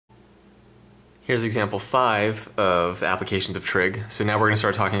Here's example 5 of applications of trig. So now we're going to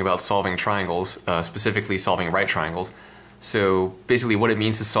start talking about solving triangles, specifically solving right triangles. So basically what it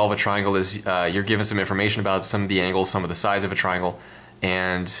means to solve a triangle is you're given some information about some of the angles, some of the sides of a triangle,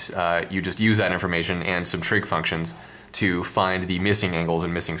 and you just use that information and some trig functions to find the missing angles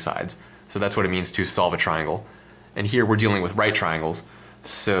and missing sides. So that's what it means to solve a triangle. And here we're dealing with right triangles.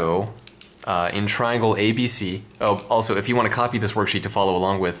 So in triangle ABC, also if you want to copy this worksheet to follow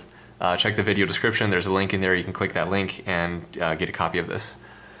along with, check the video description. There's a link in there. You can click that link and get a copy of this.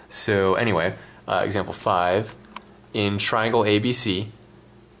 So anyway, example 5. In triangle ABC,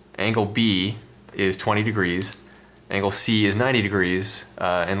 angle B is 20 degrees, angle C is 90 degrees,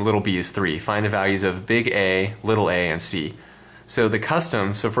 and little b is 3. Find the values of big A, little a, and C. So the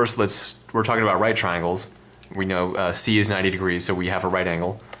custom, so first we're talking about right triangles. We know C is 90 degrees, so we have a right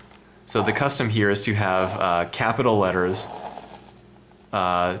angle. So the custom here is to have capital letters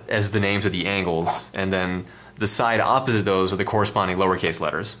as the names of the angles, and then the side opposite those are the corresponding lowercase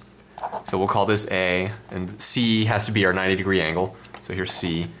letters. So we'll call this A, and C has to be our 90-degree angle. So here's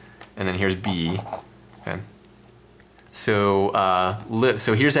C, and then here's B. Okay. So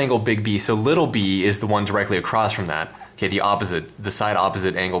so here's angle big B. So little b is the one directly across from that. Okay, the side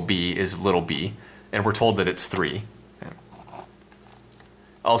opposite angle B is little b, and we're told that it's 3. Okay.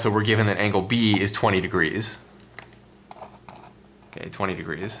 Also, we're given that angle B is 20 degrees. Okay, 20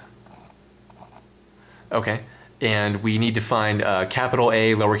 degrees. Okay, and we need to find capital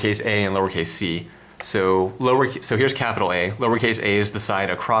A, lowercase a, and lowercase c. So here's capital A. Lowercase a is the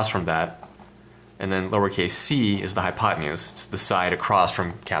side across from that, and then lowercase c is the hypotenuse. It's the side across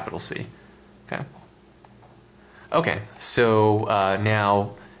from capital C. Okay. Okay, so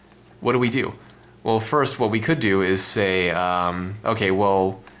now what do? Well, first what we could do is say, okay,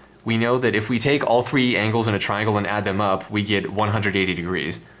 well, we know that if we take all 3 angles in a triangle and add them up, we get 180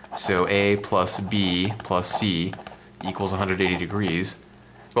 degrees. So A plus B plus C equals 180 degrees.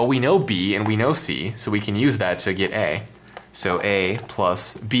 Well, we know B and we know C, so we can use that to get A. So A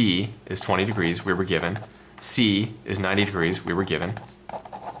plus B is 20 degrees, we were given. C is 90 degrees, we were given.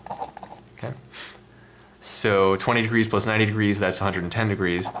 Okay. So 20 degrees plus 90 degrees, that's 110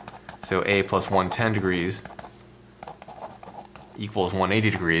 degrees. So A plus 110 degrees equals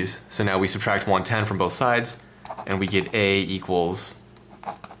 180 degrees. So now we subtract 110 from both sides, and we get A equals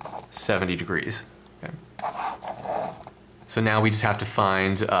 70 degrees. Okay. So now we just have to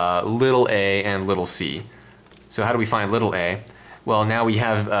find little a and little c. So how do we find little a? Well, now we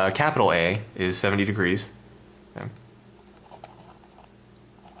have capital A is 70 degrees. Okay.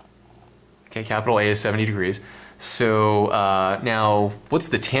 Okay, capital A is 70 degrees. So now, what's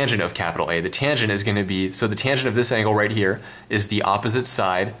the tangent of capital A? The tangent is going to be, so the tangent of this angle right here is the opposite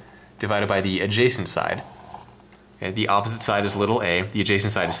side divided by the adjacent side. Okay, the opposite side is little a, the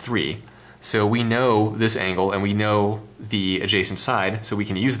adjacent side is 3. So we know this angle and we know the adjacent side, so we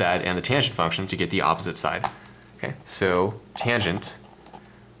can use that and the tangent function to get the opposite side. Okay, so tangent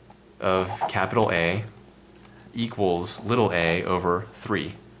of capital A equals little a over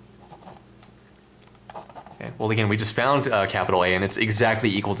 3. Okay. Well, again, we just found capital A, and it's exactly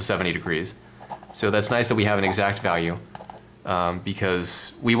equal to 70 degrees. So that's nice that we have an exact value,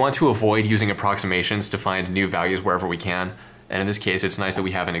 because we want to avoid using approximations to find new values wherever we can. And in this case, it's nice that we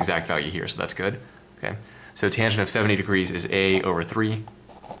have an exact value here, so that's good. Okay. So tangent of 70 degrees is A over 3.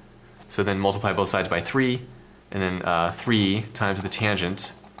 So then multiply both sides by 3, and then 3 times the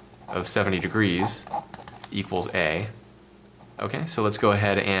tangent of 70 degrees equals A. Okay, so let's go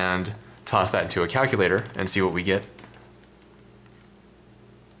ahead and toss that into a calculator and see what we get.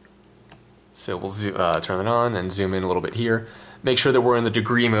 So we'll turn it on and zoom in a little bit here. Make sure that we're in the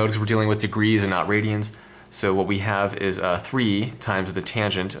degree mode because we're dealing with degrees and not radians. So what we have is 3 times the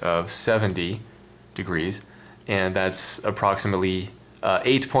tangent of 70 degrees, and that's approximately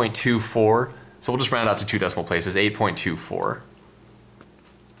 8.24. So we'll just round out to 2 decimal places, 8.24.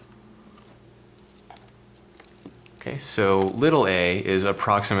 Okay, so little a is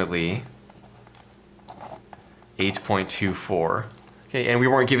approximately 8.24. Okay, and we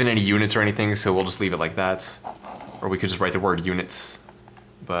weren't given any units or anything, so we'll just leave it like that. Or we could just write the word units,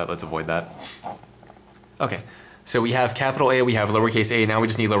 but let's avoid that. Okay, so we have capital A, we have lowercase a, now we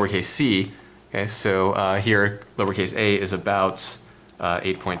just need lowercase c. Okay, so here lowercase a is about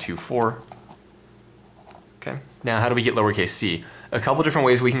 8.24. Okay, now how do we get lowercase c? A couple different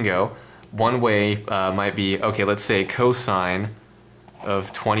ways we can go. One way might be, okay, let's say cosine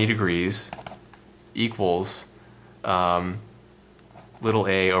of 20 degrees equals little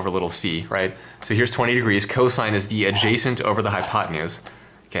a over little c, right? So here's 20 degrees. Cosine is the adjacent over the hypotenuse,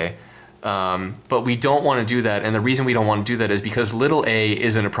 okay? But we don't want to do that, and the reason we don't want to do that is because little a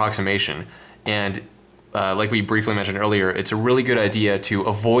is an approximation, And like we briefly mentioned earlier, it's a really good idea to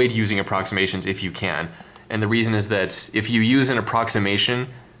avoid using approximations if you can. And the reason is that if you use an approximation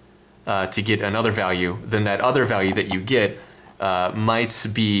to get another value, then that other value that you get might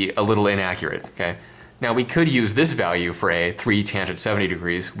be a little inaccurate, okay? Now we could use this value for a 3 tangent 70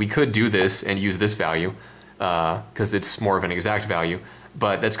 degrees. We could do this and use this value because it's more of an exact value,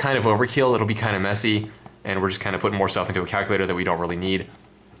 but that's kind of overkill. It'll be kind of messy, and we're just kind of putting more stuff into a calculator that we don't really need.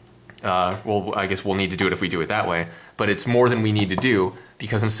 Well, I guess we'll need to do it if we do it that way, but it's more than we need to do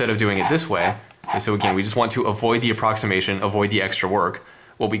because instead of doing it this way, okay, so again, we just want to avoid the approximation, avoid the extra work.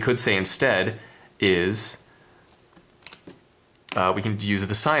 What we could say instead is we can use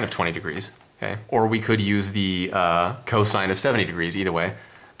the sine of 20 degrees, okay? Or we could use the cosine of 70 degrees, either way.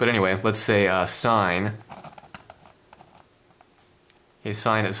 But anyway, let's say sine, okay,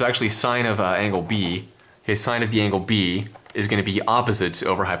 so actually sine of angle B, okay, sine of the angle B is going to be opposites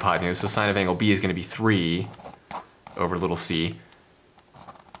over hypotenuse, so sine of angle B is going to be 3 over little c.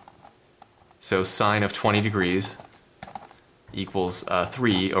 So sine of 20 degrees equals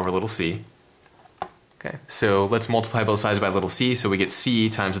 3 over little c. Okay, so let's multiply both sides by little c, so we get c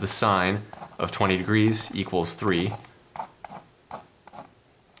times the sine of 20 degrees equals 3.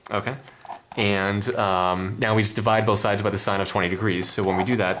 Okay, and now we just divide both sides by the sine of 20 degrees, so when we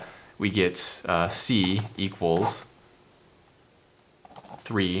do that, we get c equals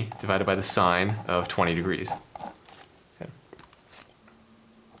 3 divided by the sine of 20 degrees.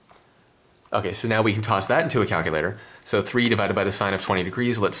 Okay, so now we can toss that into a calculator. So 3 divided by the sine of 20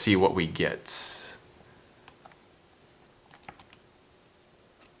 degrees, let's see what we get.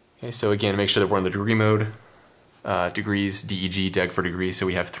 Okay, so again, make sure that we're in the degree mode. Degrees, DEG, deg for degree. So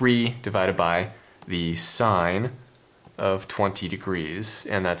we have 3 divided by the sine of 20 degrees,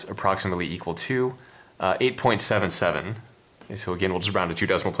 and that's approximately equal to 8.77. Okay, so again, we'll just round to 2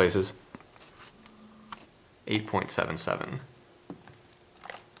 decimal places. 8.77.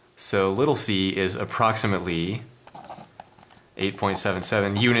 So little c is approximately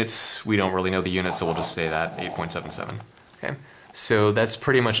 8.77 units. We don't really know the units, so we'll just say that, 8.77. Okay. So that's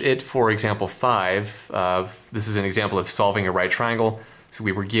pretty much it for example 5. This is an example of solving a right triangle. So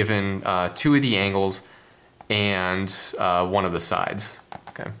we were given 2 of the angles and 1 of the sides.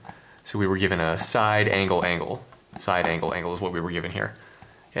 Okay. So we were given a side angle angle. Side angle angle is what we were given here.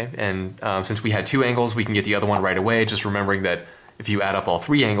 Okay. And since we had 2 angles, we can get the other one right away, just remembering that if you add up all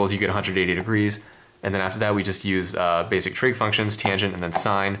 3 angles, you get 180 degrees. And then after that, we just use basic trig functions, tangent and then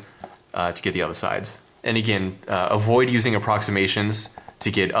sine, to get the other sides. And again, avoid using approximations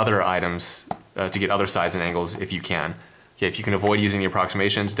to get other items, to get other sides and angles if you can. Okay, if you can avoid using the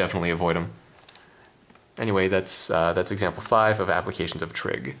approximations, definitely avoid them. Anyway, that's example 5 of applications of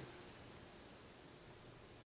trig.